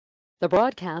The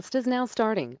broadcast is now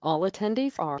starting. All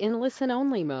attendees are in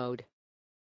listen-only mode.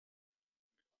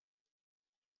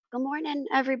 Good morning,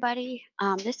 everybody.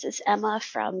 This is Emma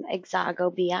from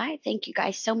Exago BI. Thank you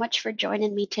guys so much for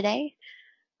joining me today.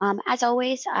 As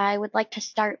always, I would like to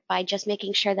start by just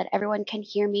making sure that everyone can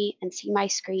hear me and see my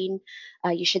screen.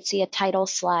 You should see a title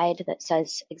slide that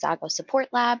says Exago Support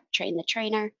Lab, Train the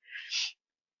Trainer.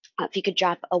 If you could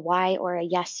drop a Y or a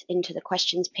yes into the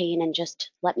questions pane and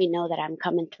just let me know that I'm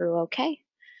coming through okay,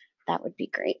 that would be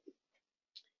great.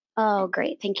 Oh,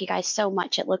 great. Thank you guys so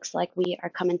much. It looks like we are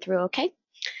coming through okay.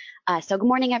 So good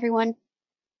morning, everyone.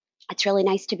 It's really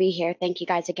nice to be here. Thank you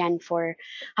guys again for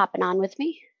hopping on with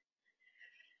me.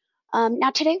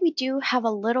 Now today we do have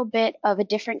a little bit of a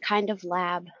different kind of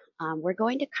lab. We're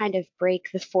going to kind of break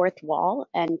the fourth wall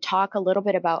and talk a little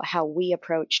bit about how we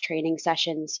approach training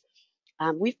sessions.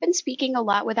 We've been speaking a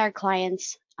lot with our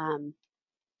clients,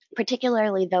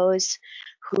 particularly those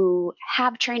who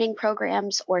have training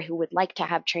programs or who would like to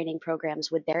have training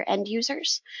programs with their end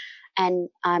users. And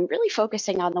really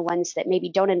focusing on the ones that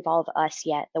maybe don't involve us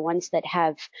yet, the ones that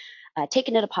have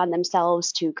taken it upon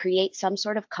themselves to create some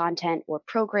sort of content or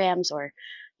programs or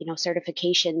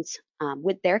certifications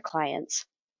with their clients.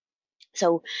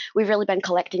 So we've really been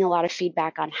collecting a lot of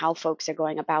feedback on how folks are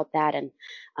going about that and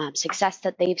success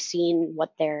that they've seen,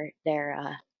 what their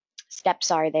steps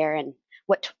are there, and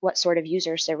what sort of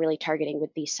users they're really targeting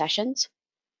with these sessions.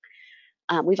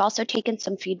 We've also taken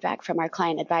some feedback from our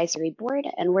client advisory board,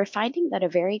 and we're finding that a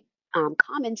very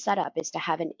common setup is to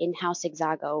have an in-house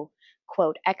Exago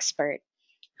quote expert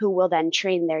who will then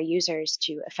train their users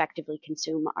to effectively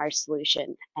consume our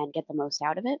solution and get the most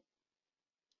out of it.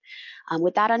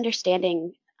 With that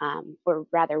understanding, or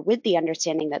rather with the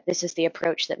understanding that this is the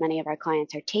approach that many of our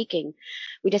clients are taking,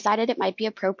 we decided it might be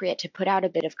appropriate to put out a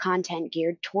bit of content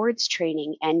geared towards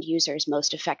training end users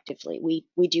most effectively.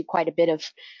 We do quite a bit of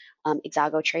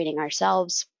Exago training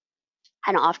ourselves,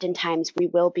 and oftentimes we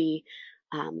will be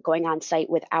going on site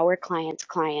with our clients'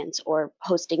 clients or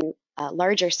hosting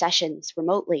larger sessions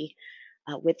remotely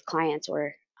with clients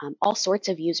or all sorts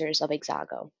of users of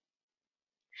Exago.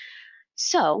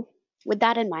 So with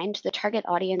that in mind, the target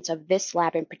audience of this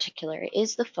lab in particular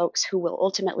is the folks who will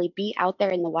ultimately be out there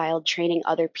in the wild training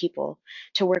other people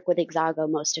to work with Exago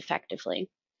most effectively.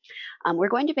 We're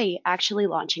going to be actually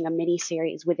launching a mini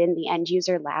series within the end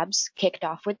user labs, kicked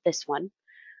off with this one,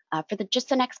 for just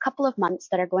the next couple of months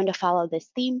that are going to follow this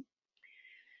theme.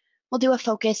 We'll do a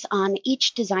focus on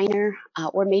each designer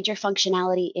or major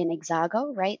functionality in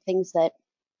Exago, right? Things that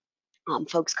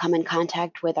folks come in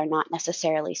contact with are not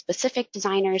necessarily specific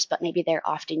designers, but maybe they're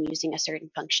often using a certain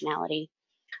functionality,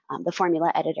 the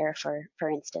formula editor, for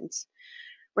instance.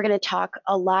 We're going to talk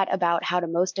a lot about how to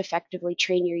most effectively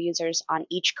train your users on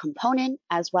each component,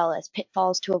 as well as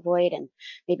pitfalls to avoid and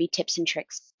maybe tips and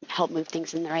tricks to help move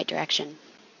things in the right direction.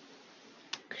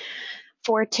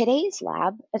 For today's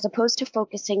lab, as opposed to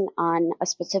focusing on a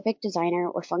specific designer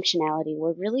or functionality,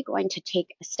 we're really going to take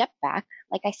a step back,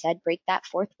 like I said, break that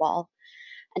fourth wall,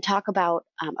 and talk about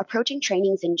approaching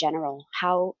trainings in general.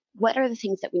 What are the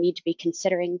things that we need to be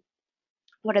considering?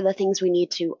 What are the things we need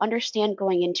to understand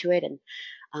going into it? And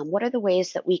what are the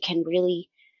ways that we can really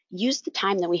use the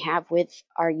time that we have with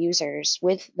our users,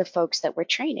 with the folks that we're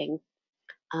training,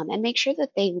 and make sure that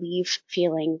they leave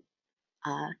feeling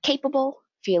capable,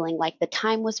 feeling like the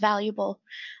time was valuable,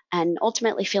 and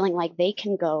ultimately feeling like they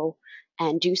can go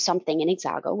and do something in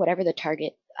Exago, whatever the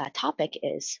target topic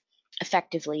is,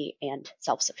 effectively and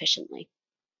self-sufficiently.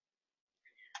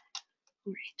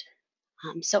 All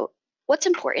right. So what's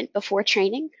important before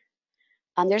training?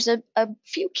 There's a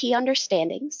few key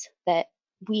understandings that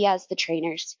we as the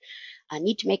trainers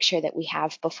need to make sure that we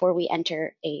have before we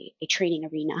enter a training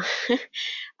arena.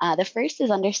 The first is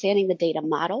understanding the data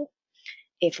model.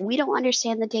 If we don't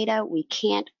understand the data, we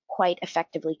can't quite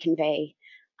effectively convey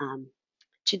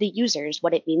to the users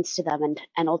what it means to them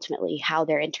and ultimately how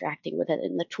they're interacting with it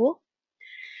in the tool.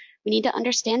 We need to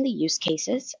understand the use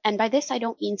cases. And by this, I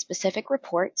don't mean specific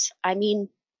reports. I mean,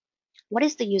 what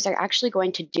is the user actually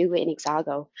going to do in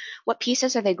Exago? What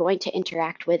pieces are they going to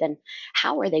interact with, and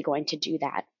how are they going to do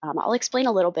that? I'll explain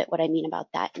a little bit what I mean about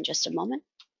that in just a moment.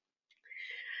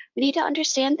 We need to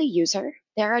understand the user.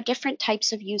 There are different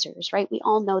types of users, right? We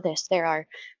all know this. There are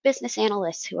business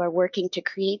analysts who are working to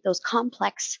create those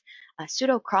complex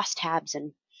pseudo crosstabs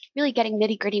and really getting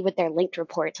nitty-gritty with their linked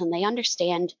reports, and they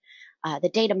understand the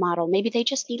data model. Maybe they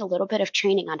just need a little bit of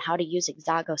training on how to use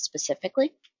Exago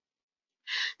specifically.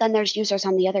 Then there's users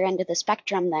on the other end of the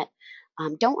spectrum that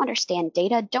don't understand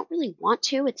data, don't really want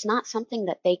to. It's not something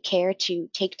that they care to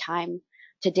take time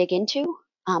to dig into,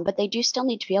 but they do still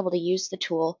need to be able to use the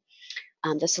tool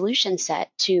the solution set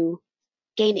to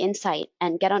gain insight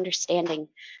and get understanding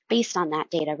based on that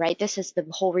data, right? This is the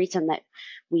whole reason that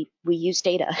we use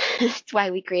data. It's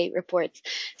why we create reports.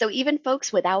 So even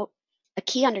folks without a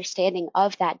key understanding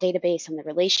of that database and the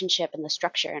relationship and the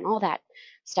structure and all that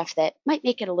stuff that might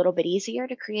make it a little bit easier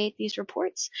to create these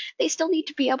reports, they still need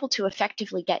to be able to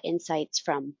effectively get insights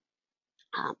from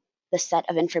the set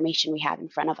of information we have in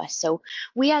front of us. So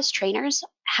we as trainers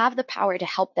have the power to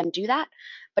help them do that.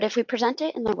 But if we present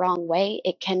it in the wrong way,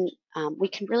 we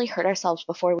can really hurt ourselves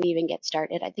before we even get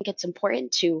started. I think it's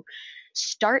important to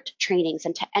start trainings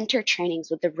and to enter trainings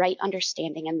with the right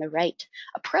understanding and the right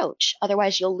approach.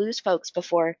 Otherwise, you'll lose folks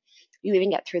before you even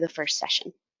get through the first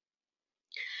session.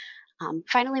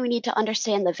 Finally, we need to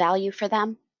understand the value for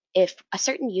them. If a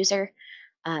certain user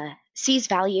sees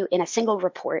value in a single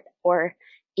report or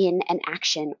in an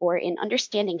action or in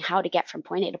understanding how to get from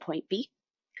point A to point B,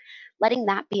 letting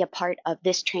that be a part of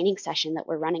this training session that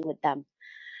we're running with them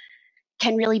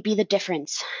can really be the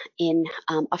difference in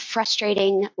a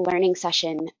frustrating learning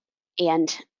session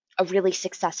and a really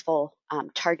successful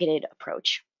targeted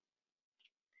approach.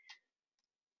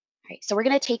 All right, so we're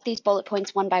going to take these bullet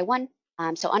points one by one.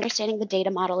 So understanding the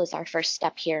data model is our first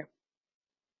step here.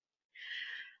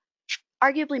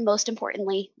 Arguably, most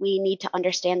importantly, we need to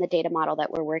understand the data model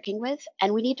that we're working with,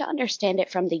 and we need to understand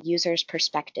it from the user's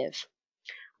perspective.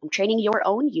 Training your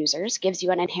own users gives you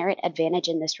an inherent advantage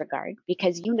in this regard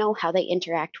because you know how they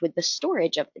interact with the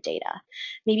storage of the data.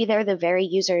 Maybe they're the very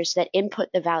users that input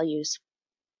the values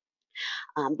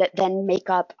that then make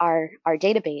up our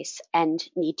database and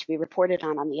need to be reported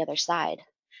on the other side.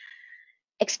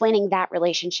 Explaining that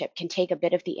relationship can take a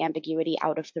bit of the ambiguity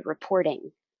out of the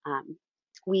reporting.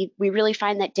 We really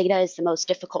find that data is the most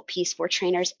difficult piece for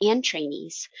trainers and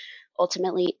trainees.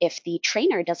 Ultimately, if the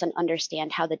trainer doesn't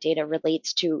understand how the data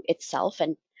relates to itself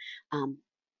and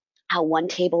how one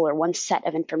table or one set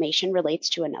of information relates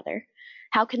to another,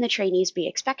 how can the trainees be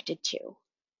expected to?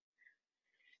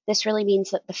 This really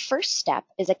means that the first step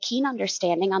is a keen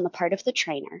understanding on the part of the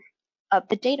trainer of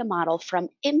the data model from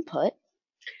input.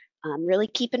 Really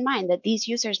keep in mind that these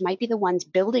users might be the ones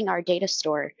building our data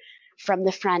store from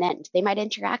the front end. They might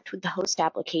interact with the host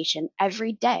application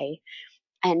every day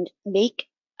and make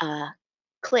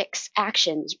clicks,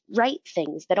 actions, write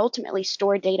things that ultimately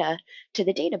store data to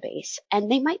the database, and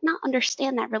they might not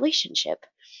understand that relationship.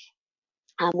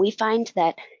 We find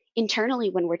that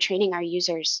internally when we're training our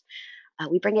users,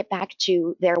 we bring it back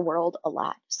to their world a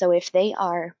lot. So if they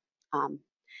are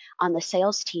on the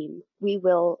sales team, we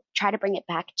will try to bring it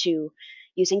back to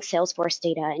using Salesforce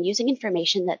data and using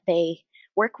information that they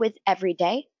work with every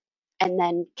day and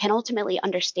then can ultimately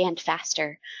understand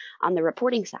faster on the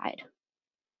reporting side.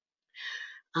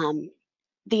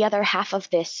 The other half of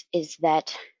this is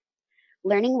that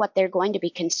learning what they're going to be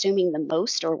consuming the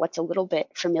most or what's a little bit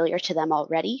familiar to them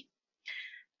already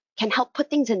can help put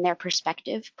things in their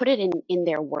perspective, put it in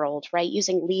their world, right?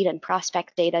 Using lead and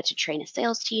prospect data to train a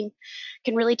sales team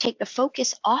can really take the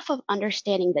focus off of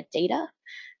understanding the data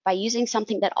by using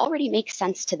something that already makes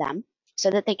sense to them so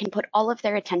that they can put all of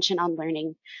their attention on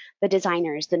learning the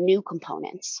designers, the new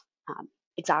components,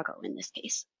 Exago in this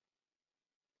case.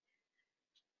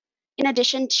 In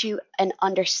addition to an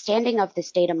understanding of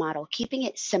this data model, keeping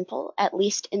it simple, at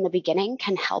least in the beginning,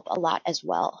 can help a lot as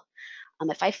well.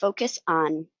 If I focus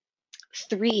on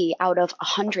 3 out of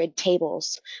 100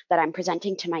 tables that I'm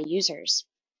presenting to my users,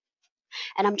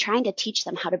 and I'm trying to teach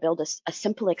them how to build a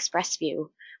simple express view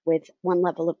with one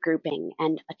level of grouping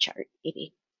and a chart,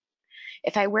 maybe.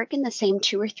 If I work in the same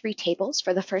 2 or 3 tables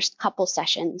for the first couple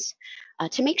sessions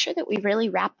to make sure that we really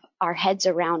wrap our heads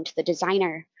around the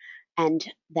designer and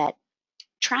that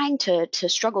trying to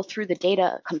struggle through the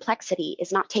data complexity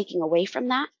is not taking away from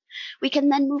that, we can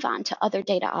then move on to other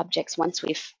data objects once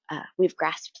we've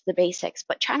grasped the basics,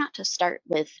 but try not to start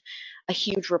with a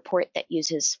huge report that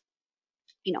uses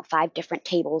 5 different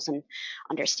tables and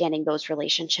understanding those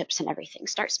relationships and everything.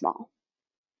 Start small.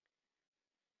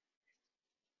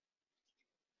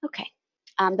 Okay.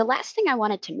 The last thing I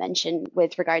wanted to mention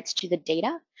with regards to the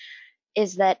data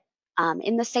is that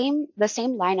in the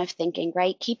same line of thinking,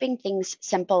 right? Keeping things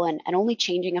simple and only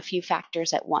changing a few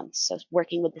factors at once. So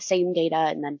working with the same data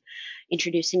and then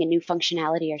introducing a new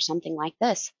functionality or something like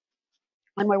this.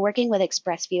 When we're working with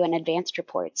ExpressView and advanced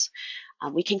reports,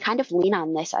 we can kind of lean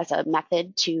on this as a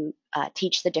method to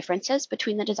teach the differences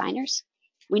between the designers.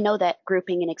 We know that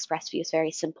grouping in ExpressView is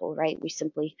very simple, right? We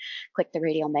simply click the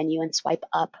radial menu and swipe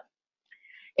up.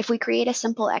 If we create a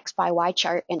simple X by Y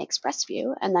chart in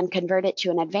ExpressView and then convert it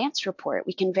to an advanced report,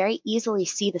 we can very easily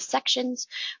see the sections.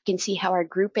 We can see how our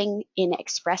grouping in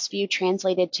ExpressView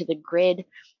translated to the grid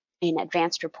in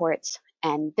advanced reports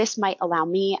And this might allow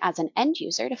me as an end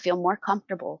user to feel more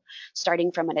comfortable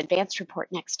starting from an advanced report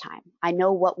next time. I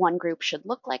know what one group should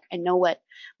look like. I know what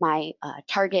my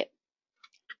target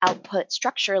output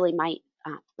structurally might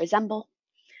resemble.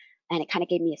 And it kind of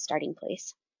gave me a starting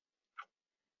place.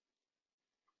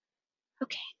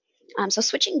 Okay, so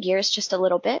switching gears just a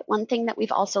little bit, one thing that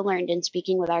we've also learned in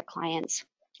speaking with our clients,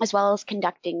 as well as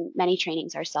conducting many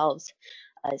trainings ourselves,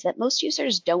 is that most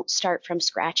users don't start from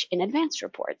scratch in advanced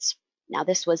reports. Now,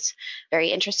 this was very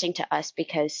interesting to us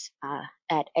because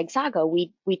at Exago,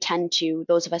 we tend to,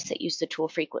 those of us that use the tool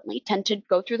frequently, tend to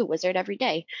go through the wizard every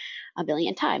day a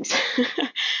million times.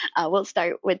 We'll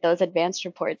start with those advanced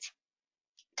reports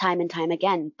time and time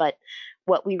again. But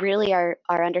what we really are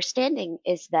understanding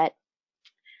is that,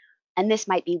 and this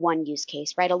might be one use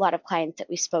case, right? A lot of clients that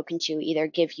we've spoken to either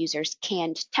give users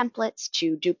canned templates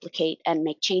to duplicate and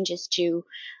make changes to,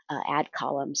 add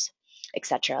columns,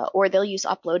 etc. Or they'll use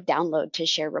upload, download to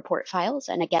share report files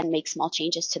and again, make small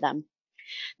changes to them.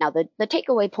 Now, the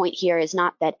takeaway point here is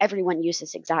not that everyone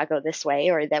uses Exago this way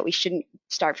or that we shouldn't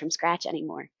start from scratch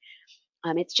anymore.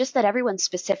 It's just that everyone's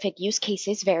specific use case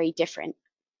is very different.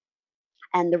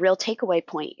 And the real takeaway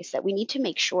point is that we need to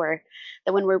make sure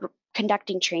that when we're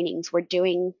conducting trainings, we're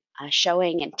doing,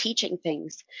 showing and teaching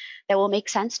things that will make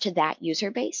sense to that user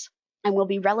base and will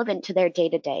be relevant to their day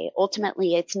to day.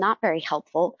 Ultimately, it's not very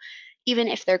helpful, even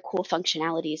if they're cool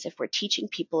functionalities, if we're teaching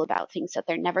people about things that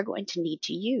they're never going to need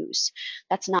to use.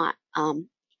 That's not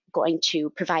going to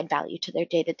provide value to their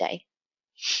day to day.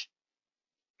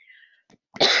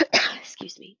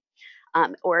 Excuse me.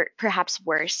 Or perhaps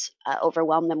worse,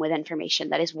 overwhelm them with information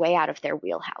that is way out of their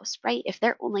wheelhouse, right? If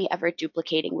they're only ever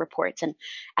duplicating reports and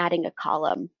adding a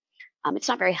column, it's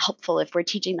not very helpful if we're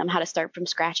teaching them how to start from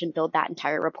scratch and build that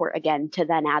entire report again to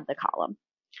then add the column.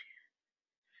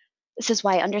 This is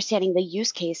why understanding the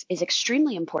use case is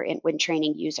extremely important when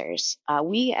training users.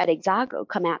 We at Exago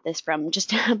come at this from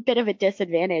just a bit of a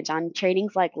disadvantage. On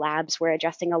trainings like labs, we're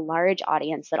addressing a large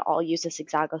audience that all uses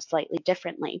Exago slightly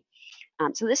differently.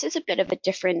 So this is a bit of a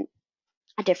different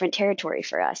territory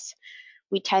for us.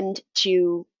 We tend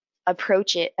to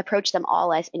approach them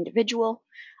all as individual.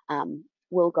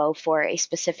 We'll go for a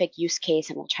specific use case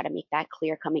and we'll try to make that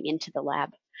clear coming into the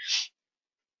lab.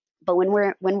 But when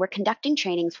we're conducting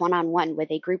trainings one-on-one with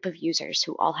a group of users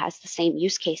who all has the same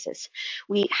use cases,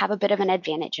 we have a bit of an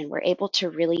advantage and we're able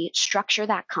to really structure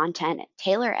that content and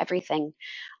tailor everything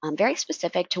very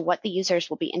specific to what the users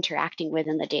will be interacting with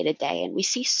in the day-to-day. And we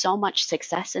see so much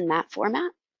success in that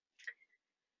format.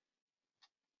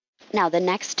 Now, the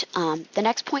next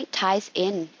point ties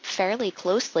in fairly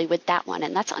closely with that one,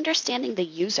 and that's understanding the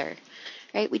user,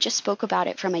 right? We just spoke about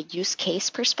it from a use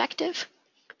case perspective,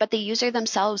 but the user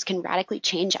themselves can radically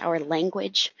change our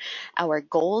language, our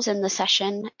goals in the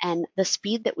session, and the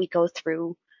speed that we go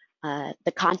through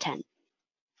the content,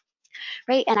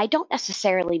 right? And I don't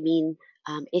necessarily mean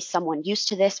is someone used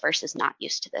to this versus not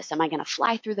used to this? Am I going to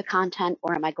fly through the content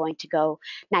or am I going to go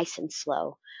nice and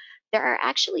slow? There are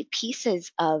actually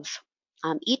pieces of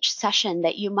each session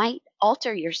that you might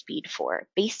alter your speed for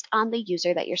based on the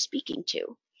user that you're speaking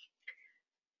to.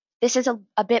 This is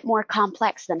a bit more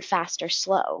complex than fast or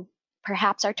slow.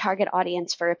 Perhaps our target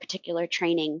audience for a particular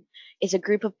training is a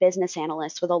group of business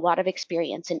analysts with a lot of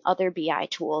experience in other BI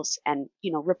tools and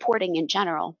reporting in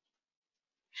general.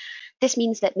 This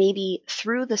means that maybe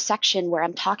through the section where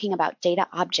I'm talking about data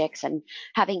objects and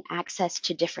having access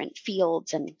to different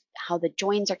fields and how the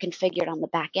joins are configured on the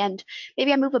back end,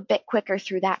 maybe I move a bit quicker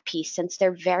through that piece since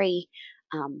they're very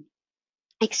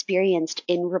experienced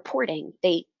in reporting.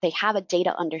 They have a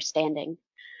data understanding.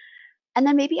 And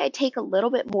then maybe I take a little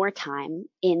bit more time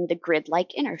in the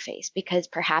grid-like interface because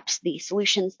perhaps the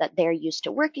solutions that they're used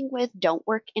to working with don't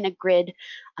work in a grid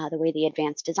the way the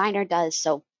advanced designer does.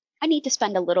 So I need to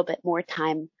spend a little bit more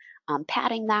time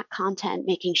padding that content,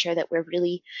 making sure that we're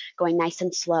really going nice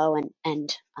and slow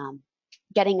and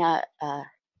getting a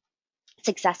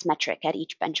success metric at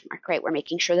each benchmark, right? We're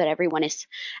making sure that everyone is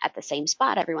at the same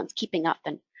spot, everyone's keeping up,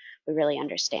 and we really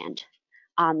understand.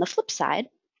 On the flip side,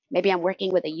 maybe I'm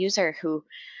working with a user who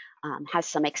has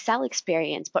some Excel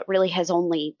experience, but really has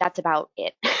only, that's about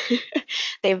it.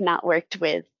 They've not worked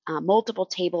with multiple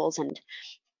tables and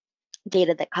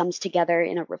data that comes together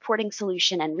in a reporting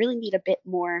solution and really need a bit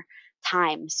more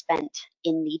time spent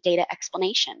in the data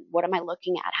explanation. What am I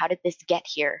looking at? How did this get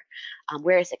here?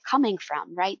 Where is it coming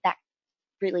from, right? That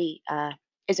really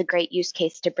is a great use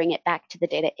case to bring it back to the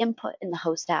data input in the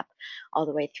host app all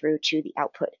the way through to the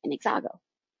output in Exago.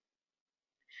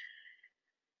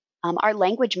 Our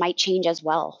language might change as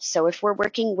well. So if we're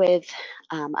working with,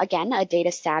 again, a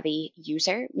data savvy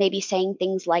user, maybe saying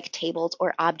things like tables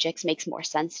or objects makes more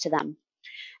sense to them.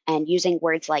 And using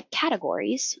words like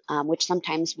categories, which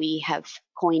sometimes we have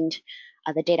coined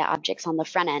the data objects on the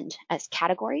front end as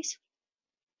categories,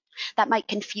 that might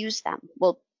confuse them.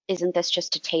 Well, isn't this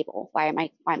just a table? Why am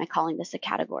I calling this a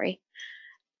category?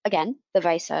 Again, the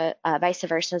vice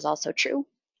versa is also true.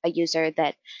 A user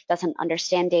that doesn't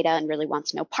understand data and really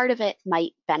wants no part of it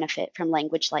might benefit from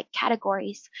language like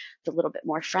categories. It's a little bit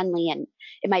more friendly and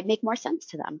it might make more sense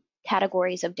to them.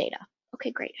 Categories of data.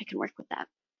 Okay, great. I can work with that.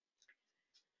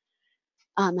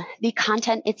 The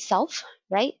content itself,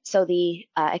 right? So the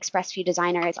Express View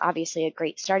Designer is obviously a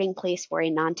great starting place for a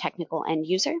non-technical end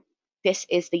user. This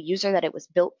is the user that it was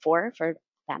built for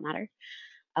that matter.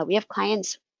 We have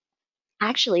clients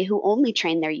actually who only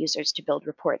train their users to build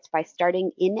reports by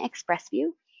starting in Express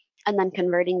View and then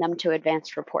converting them to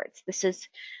advanced reports. This is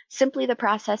simply the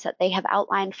process that they have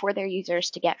outlined for their users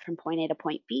to get from point A to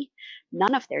point B.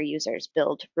 None of their users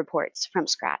build reports from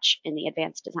scratch in the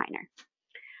Advanced Designer.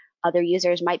 Other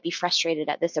users might be frustrated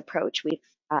at this approach. We've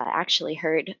actually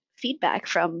heard feedback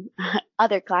from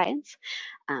other clients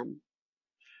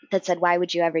that said, why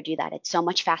would you ever do that? It's so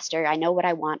much faster. I know what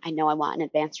I want. I know I want an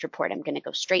advanced report. I'm going to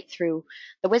go straight through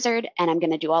the wizard and I'm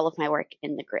going to do all of my work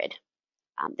in the grid.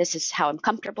 This is how I'm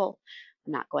comfortable.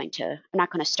 I'm not going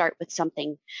to start with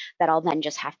something that I'll then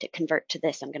just have to convert to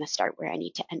this. I'm going to start where I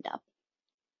need to end up.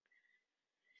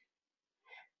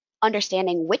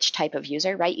 Understanding which type of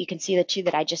user, right? You can see the two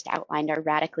that I just outlined are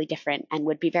radically different and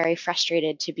would be very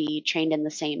frustrated to be trained in the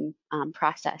same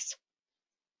process.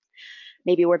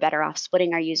 Maybe we're better off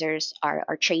splitting our users,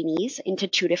 our trainees, into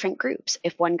two different groups.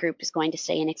 If one group is going to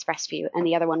stay in Express View and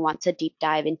the other one wants a deep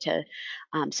dive into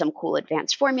some cool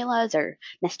advanced formulas or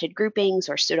nested groupings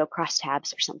or pseudo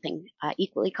crosstabs or something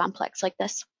equally complex like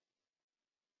this.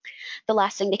 The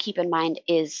last thing to keep in mind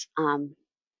is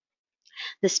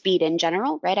the speed in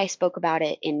general, right? I spoke about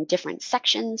it in different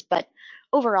sections, but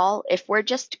overall, if we're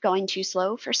just going too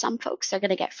slow for some folks, they're going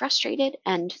to get frustrated,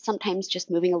 and sometimes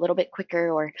just moving a little bit quicker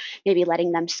or maybe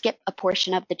letting them skip a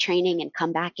portion of the training and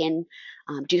come back in,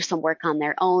 do some work on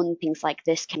their own. Things like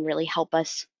this can really help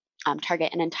us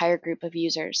target an entire group of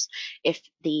users if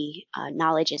the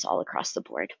knowledge is all across the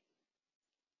board.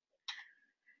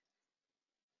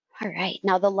 All right,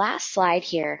 now the last slide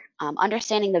here,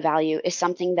 understanding the value, is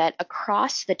something that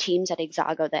across the teams at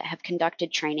Exago that have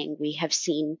conducted training, we have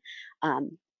seen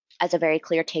as a very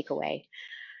clear takeaway.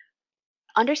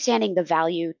 Understanding the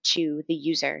value to the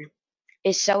user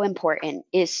is so important.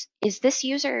 Is this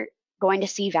user going to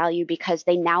see value because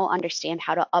they now understand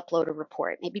how to upload a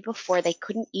report? Maybe before they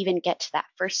couldn't even get to that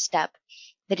first step.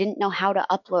 They didn't know how to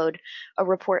upload a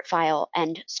report file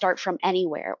and start from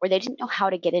anywhere, or they didn't know how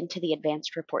to get into the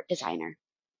advanced report designer.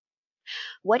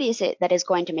 What is it that is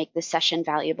going to make this session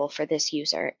valuable for this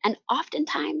user? And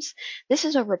oftentimes, this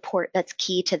is a report that's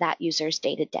key to that user's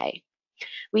day-to-day.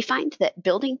 We find that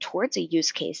building towards a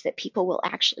use case that people will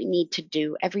actually need to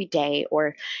do every day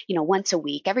or once a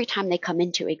week, every time they come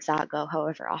into Exago,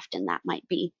 however often that might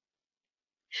be,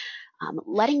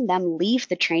 letting them leave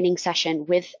the training session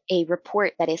with a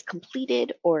report that is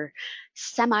completed or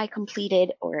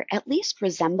semi-completed or at least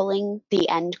resembling the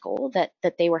end goal that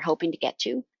they were hoping to get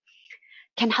to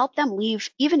can help them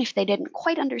leave even if they didn't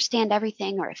quite understand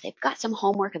everything, or if they've got some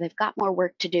homework or they've got more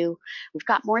work to do. We've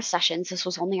got more sessions. This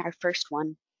was only our first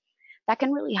one. That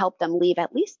can really help them leave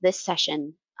at least this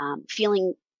session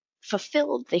feeling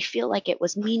fulfilled. They feel like it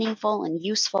was meaningful and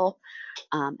useful,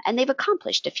 and they've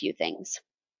accomplished a few things.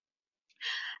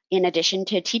 In addition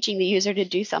to teaching the user to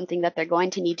do something that they're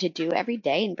going to need to do every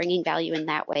day and bringing value in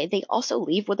that way, they also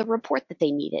leave with a report that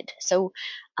they needed. So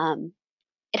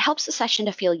it helps the session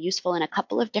to feel useful in a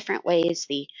couple of different ways.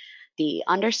 The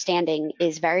understanding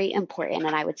is very important,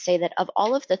 and I would say that of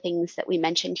all of the things that we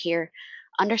mentioned here,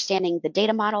 understanding the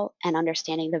data model and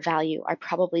understanding the value are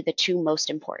probably the two most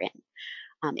important.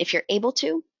 If you're able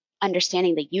to,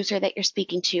 understanding the user that you're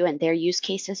speaking to and their use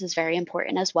cases is very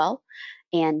important as well.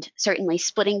 And certainly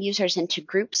splitting users into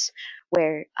groups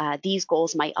where these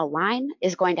goals might align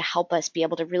is going to help us be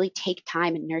able to really take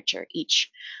time and nurture each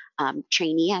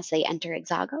trainee as they enter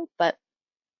Exago. But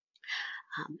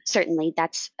certainly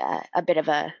that's a bit of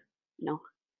a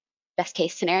best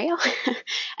case scenario,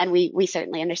 and we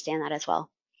certainly understand that as well.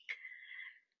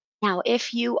 Now,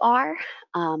 if you are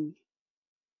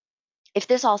if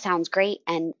this all sounds great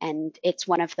and it's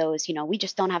one of those, we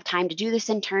just don't have time to do this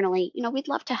internally, we'd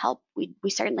love to help. We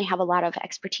certainly have a lot of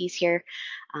expertise here.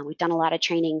 We've done a lot of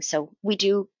training, so we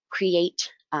do create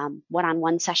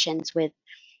one-on-one sessions with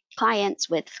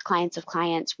with clients of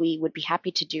clients, we would be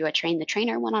happy to do a train the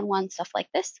trainer one-on-one, stuff like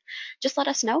this. Just let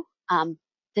us know.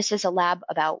 This is a lab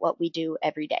about what we do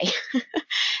every day.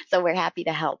 So we're happy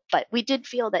to help. But we did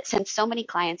feel that since so many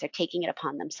clients are taking it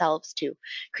upon themselves to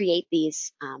create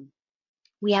these,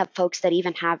 we have folks that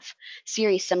even have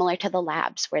series similar to the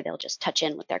labs where they'll just touch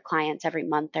in with their clients every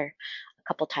month or a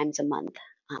couple times a month.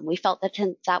 We felt that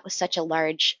since that was such a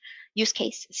large use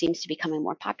case, it seems to be becoming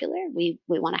more popular. We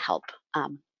want to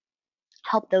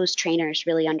help those trainers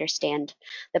really understand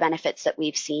the benefits that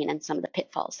we've seen and some of the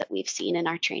pitfalls that we've seen in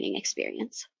our training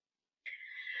experience.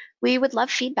 We would love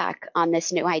feedback on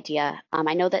this new idea.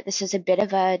 I know that this is a bit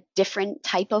of a different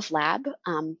type of lab,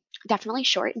 definitely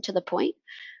short and to the point.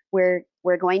 We're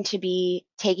going to be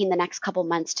taking the next couple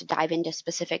months to dive into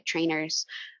specific trainers.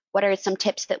 What are some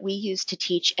tips that we use to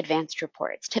teach advanced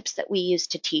reports, tips that we use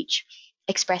to teach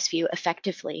ExpressView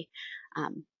effectively?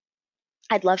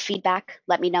 I'd love feedback.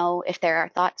 Let me know if there are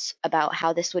thoughts about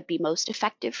how this would be most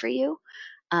effective for you.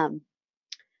 Um,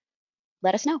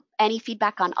 Let us know. Any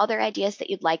feedback on other ideas that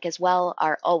you'd like as well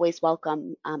are always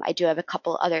welcome. I do have a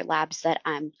couple other labs that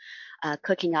I'm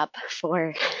cooking up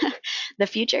for the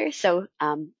future, so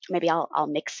maybe I'll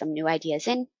mix some new ideas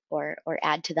in or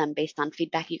add to them based on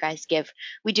feedback you guys give.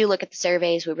 We do look at the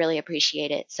surveys. We really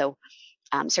appreciate it. So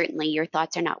certainly your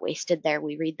thoughts are not wasted there.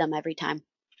 We read them every time.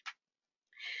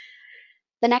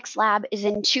 The next lab is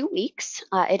in 2 weeks.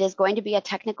 It is going to be a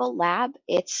technical lab.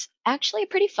 It's actually a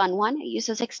pretty fun one. It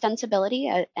uses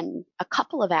extensibility and a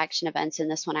couple of action events in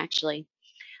this one actually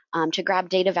to grab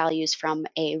data values from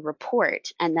a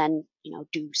report and then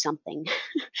do something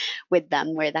with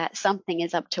them where that something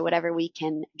is up to whatever we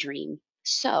can dream.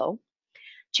 So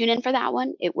tune in for that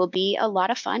one. It will be a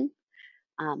lot of fun.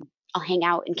 I'll hang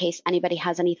out in case anybody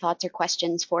has any thoughts or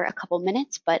questions for a couple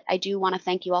minutes, but I do want to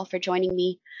thank you all for joining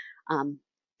me.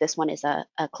 This one is a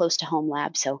close to home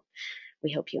lab, so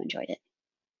we hope you enjoyed it.